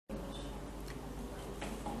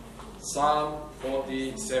Psalm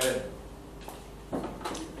 47.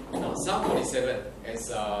 Now, Psalm 47, as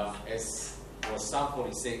was Psalm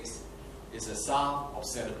 46, is a psalm of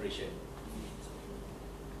celebration.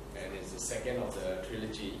 And it's the second of the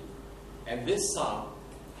trilogy. And this psalm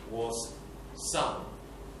was sung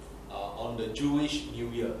on the Jewish New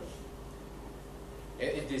Year. And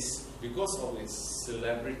it is because of its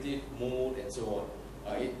celebrative mood and so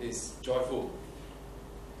on. It is joyful.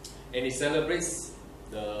 And it celebrates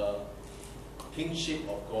the kingship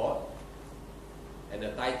of God. And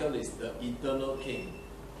the title is The Eternal King.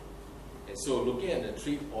 And so looking at the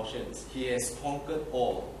three portions, He has conquered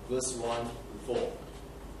all, verse 1 to 4.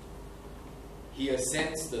 He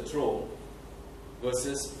ascends the throne,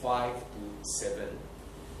 verses 5 to 7.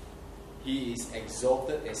 He is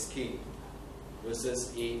exalted as king,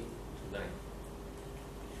 verses 8 to 9.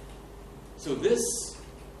 So this,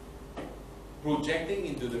 projecting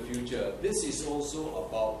into the future, this is also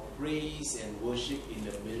about praise and worship in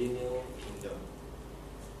the millennial kingdom,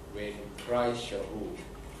 when Christ shall rule.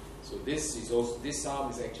 So this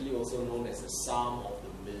psalm is actually also known as the Psalm of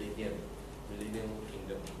the Millennium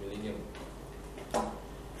Kingdom.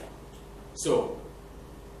 So,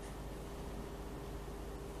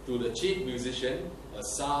 to the chief musician, a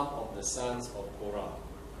psalm of the sons of Korah.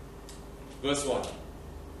 Verse 1.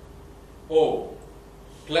 Oh,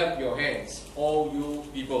 clap your hands, all you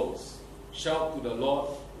peoples. Shout to the Lord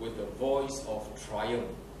with the voice of triumph.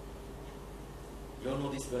 You all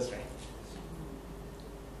know this verse, right?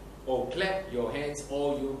 Oh, clap your hands,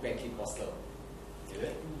 all you Pentecostal. Is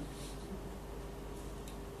it?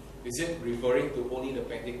 Is it referring to only the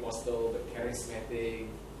Pentecostal, the charismatic?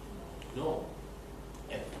 No.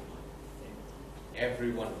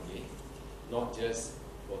 Everyone, okay? Not just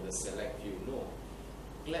for the select few. No.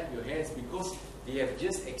 Clap your hands because they have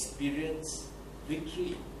just experienced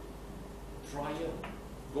victory, triumph.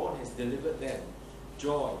 God has delivered them.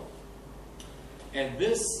 Joy. And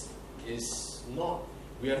this is not,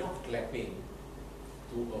 we are not clapping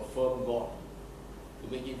to affirm God,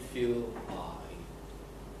 to make Him feel,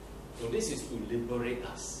 so this is to liberate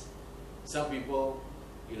us. Some people,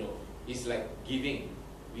 it's like giving.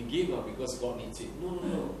 We give because God needs it.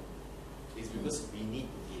 No. It's because we need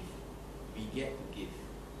to give. We get to give.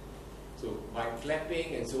 So by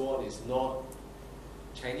clapping and so on is not,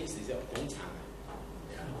 Chinese is a gongchang.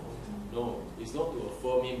 No, it's not to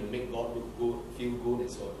affirm Him, to make God look good, feel good and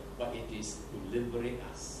so on. But it is to liberate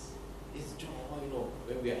us. It's joy,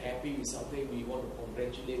 when we are happy with something, we want to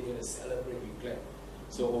congratulate, we want to celebrate, we clap.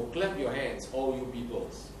 So clap your hands, all you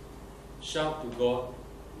peoples. Shout to God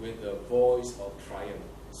with the voice of triumph.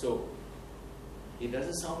 So, it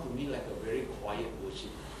doesn't sound to me like a very quiet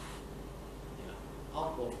worship.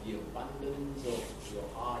 Out of the abundance of your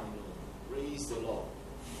heart, praise the Lord.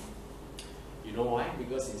 You know why?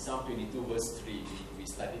 Because in Psalm 22 verse 3, we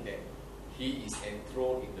studied that He is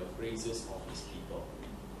enthroned in the praises of His people.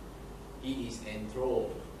 He is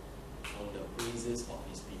enthroned on the praises of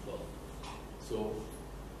His people. So,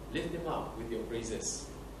 lift Him up with your praises.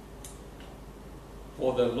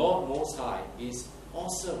 For the Lord Most High is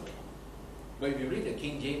awesome. But if you read the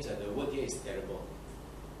King James, the word here is terrible.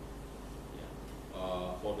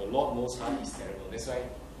 For the Lord Most High is terrible. That's why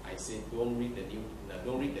I said don't read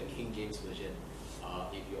the King James version.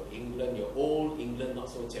 If your old England not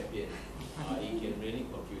so champion, it can really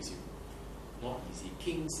confuse you. Not easy.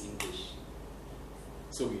 King's English.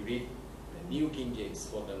 So we read the New King James.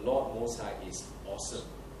 For the Lord Most High is awesome.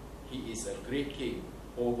 He is a great king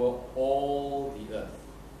over all the earth.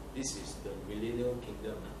 This is the millennial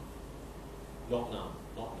kingdom. Not now.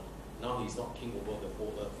 Now He's not king over the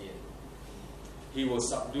whole earth yet. He will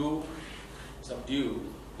subdue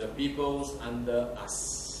the peoples under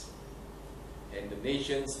us and the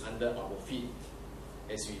nations under our feet.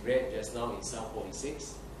 As we read just now in Psalm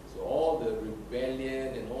 46. So all the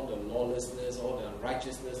rebellion and all the lawlessness, all the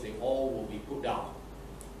unrighteousness, they all will be put down.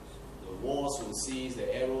 The wars will cease,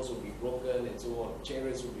 the arrows will be broken and so on.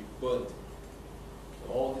 Chariots will be burnt.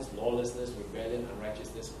 So all this lawlessness, rebellion,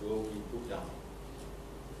 unrighteousness will be put down.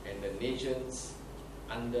 And the nations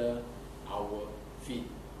under our feet.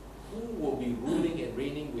 Who will be ruling and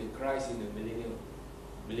reigning with Christ in the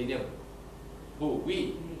millennium? Who?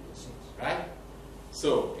 We. Right?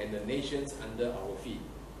 So, and the nations under our feet.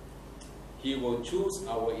 He will choose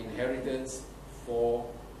our inheritance for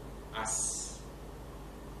us.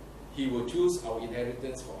 He will choose our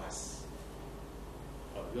inheritance for us.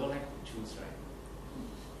 But we all like to choose, right?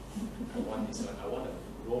 I want this one. I want a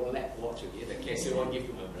Rolex watch again. The Casio one give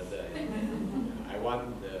to my brother. I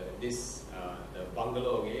want the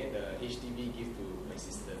bungalow again. The HDB give to my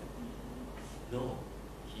sister. No,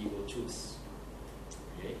 He will choose.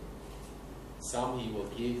 Okay? Some He will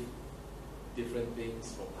give different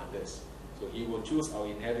things from others. So He will choose our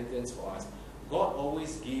inheritance for us. God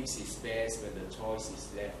always gives His best when the choice is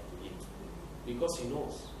left to Him, because He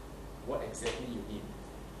knows what exactly you need.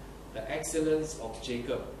 The excellence of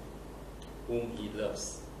Jacob, whom He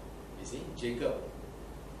loves. You see, Jacob,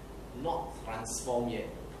 not transformed yet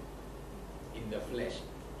in the flesh,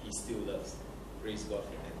 He still loves. Praise God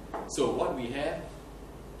for that. So what we have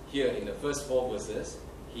here in the first 4 verses,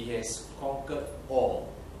 He has conquered all.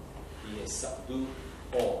 He has subdued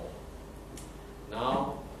all.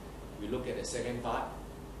 Now, we look at the second part.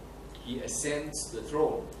 He ascends the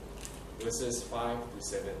throne. Verses 5 to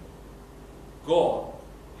 7. God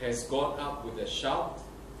has gone up with a shout,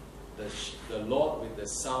 the Lord with the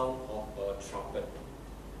sound of a trumpet.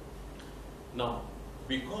 Now,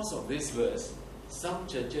 because of this verse, some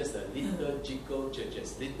churches, the liturgical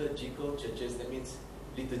churches, that means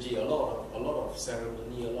liturgy, a lot of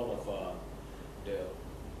ceremony, a lot of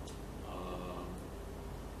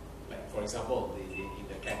like for example, in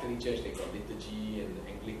the Catholic Church they got liturgy, and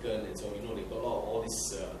Anglican and so on, they got all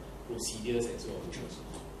these procedures and so on.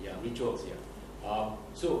 Rituals.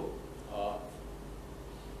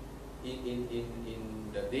 In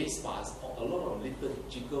the days past, a lot of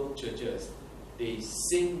liturgical churches, they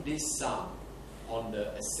sing this psalm on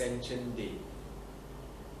the Ascension Day.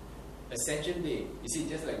 Ascension Day, you see,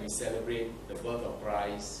 just like we celebrate the birth of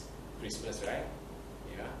Christ, Christmas, right?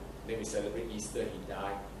 Yeah. Then we celebrate Easter, He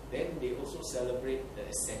died. Then they also celebrate the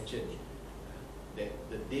Ascension,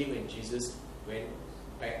 the day when Jesus went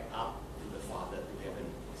back up to the Father, to heaven.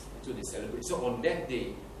 So they celebrate. So on that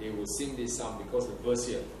day, they will sing this psalm, because the verse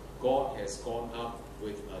here, God has gone up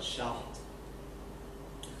with a shout,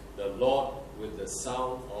 the Lord with the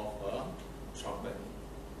sound of a trumpet.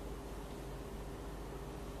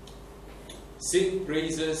 Sing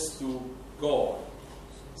praises to God.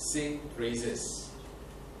 Sing praises.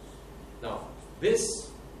 Now,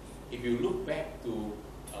 this, if you look back to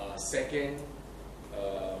second,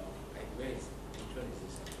 which one is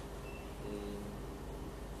this?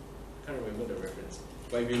 Can't remember the reference.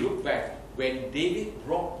 But if you look back, when David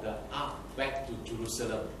brought the ark back to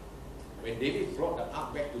Jerusalem,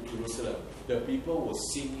 the people were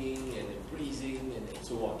singing and praising and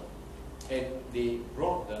so on. And they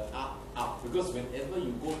brought the ark up, because whenever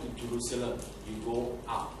you go to Jerusalem, you go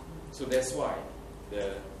up. So that's why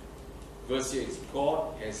the verse here is,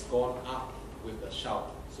 God has gone up with a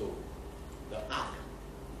shout. So the ark,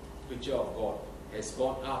 picture of God, has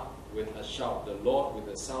gone up with a shout, the Lord with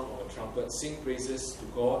the sound of a trumpet. Sing praises to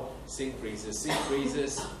God, sing praises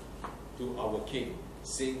to our King,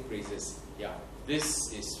 sing praises. Yeah,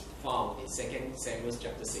 this is found in 2 Samuel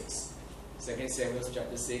chapter 6. 2 Samuel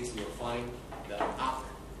chapter 6, you'll find the ark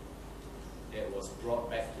that was brought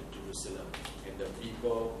back to Jerusalem, and the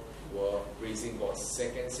people were praising God. 2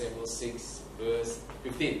 Samuel 6 verse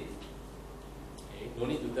 15. Okay, no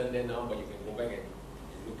need to turn there now, but you can go back and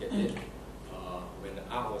look at it. When the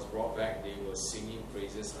ark was brought back, they were singing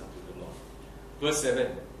praises unto the Lord. Verse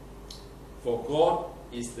 7. For God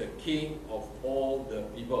is the King of all the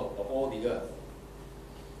people, of all the earth.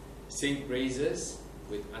 Sing praises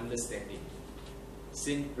with understanding.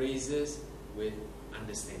 Sing praises with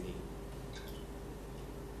understanding.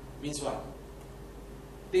 Means what?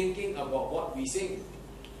 Thinking about what we sing.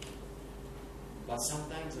 But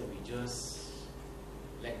sometimes we just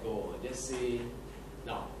let go. Just say,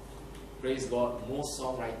 now, praise God, most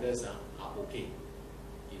songwriters are okay.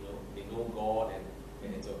 They know God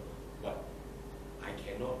and so. But I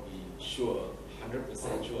cannot be sure,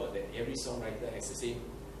 100% sure, that every songwriter has the same.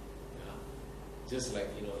 Just like,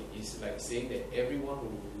 it's like saying that everyone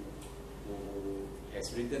who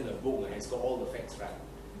has written a book has got all the facts right.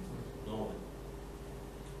 No.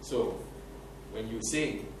 So, when you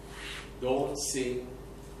sing, don't sing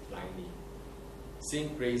blindly.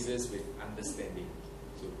 Sing praises with understanding.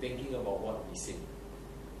 So, thinking about what we sing.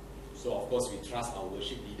 So, of course, we trust our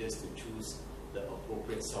worship leaders to choose the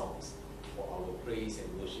appropriate songs for our praise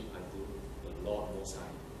and worship unto the Lord Most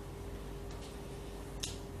High.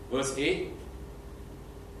 Verse 8.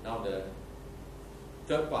 Now the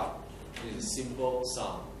third part is a simple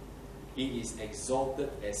psalm. He is exalted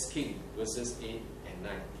as King. Verses 8 and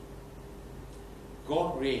 9.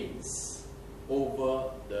 God reigns over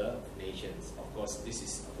the nations. Of course, this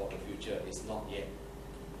is about the future. It's not yet.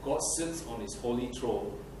 God sits on His holy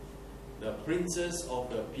throne. The princes of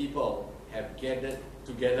the people have gathered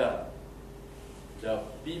together. The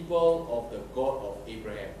people of the God of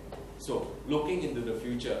Abraham. So, looking into the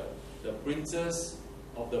future, the princes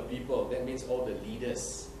of the people, that means all the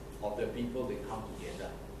leaders of the people, they come together.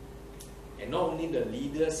 And not only the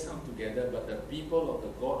leaders come together, but the people of the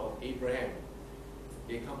God of Abraham,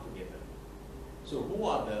 they come together. So who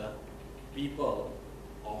are the people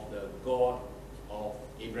of the God of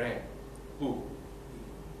Abraham? Who?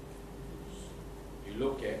 You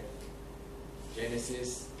look at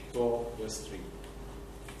Genesis 12 verse 3.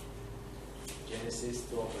 Genesis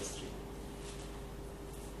 12 verse 3.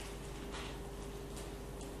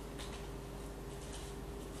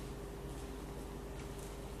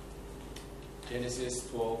 Genesis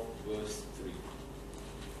 12 verse 3.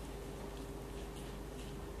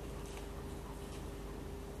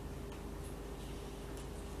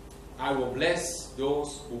 I will bless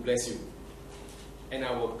those who bless you, and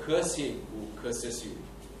I will curse him who curses you.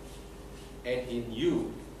 And in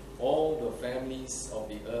you all the families of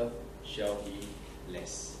the earth shall be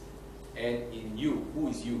blessed. And in you, who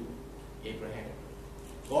is you? Abraham.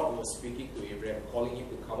 God was speaking to Abraham, calling him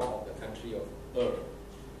to come out of the country of Ur.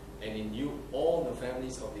 And in you all the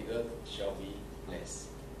families of the earth shall be blessed.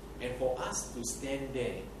 And for us to stand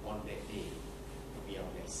there on that day, we are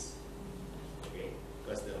blessed. Okay?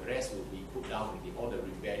 Because the rest will be put down with all the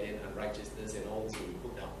rebellion, unrighteousness, and all this will be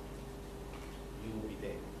put down. You will be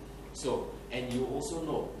there. So, and you also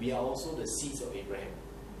know, we are also the seeds of Abraham.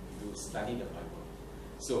 You study the Bible.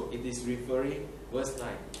 So, it is referring, verse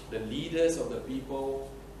 9, the leaders of the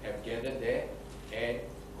people have gathered there, and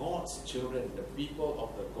God's children, the people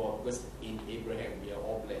of the God, because in Abraham we are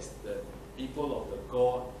all blessed, the people of the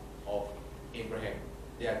God of Abraham,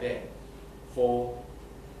 they are there. For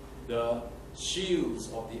the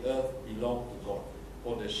shields of the earth belong to God.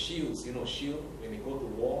 For the shields, you know, shield, when they go to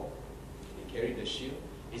war, they carry the shield.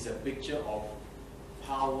 It's a picture of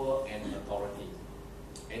power and authority.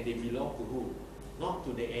 And they belong to who? Not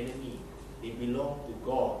to the enemy. They belong to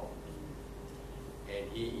God. And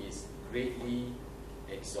He is greatly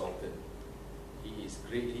exalted. He is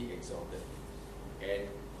greatly exalted. And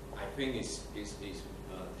I think it's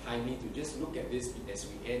timely to just look at this as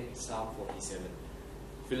we end Psalm 47.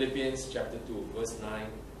 Philippians chapter 2, verse 9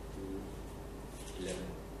 to 11.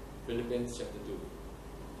 Philippians chapter 2.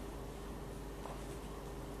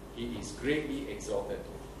 He is greatly exalted.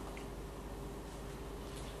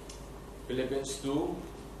 Philippians 2,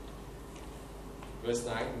 verse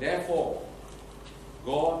 9. Therefore,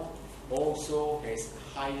 God also has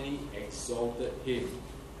highly exalted him,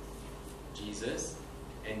 Jesus,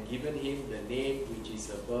 and given him the name which is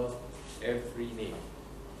above every name,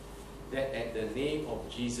 that at the name of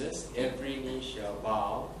Jesus every knee shall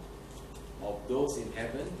bow, of those in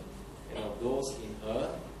heaven, and of those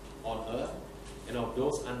on earth, and of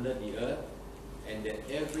those under the earth, and that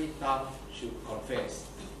every tongue should confess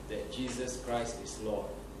that Jesus Christ is Lord,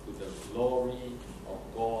 to the glory of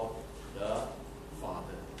God the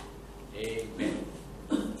Father. Amen.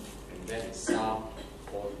 And that is Psalm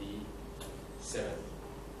 47.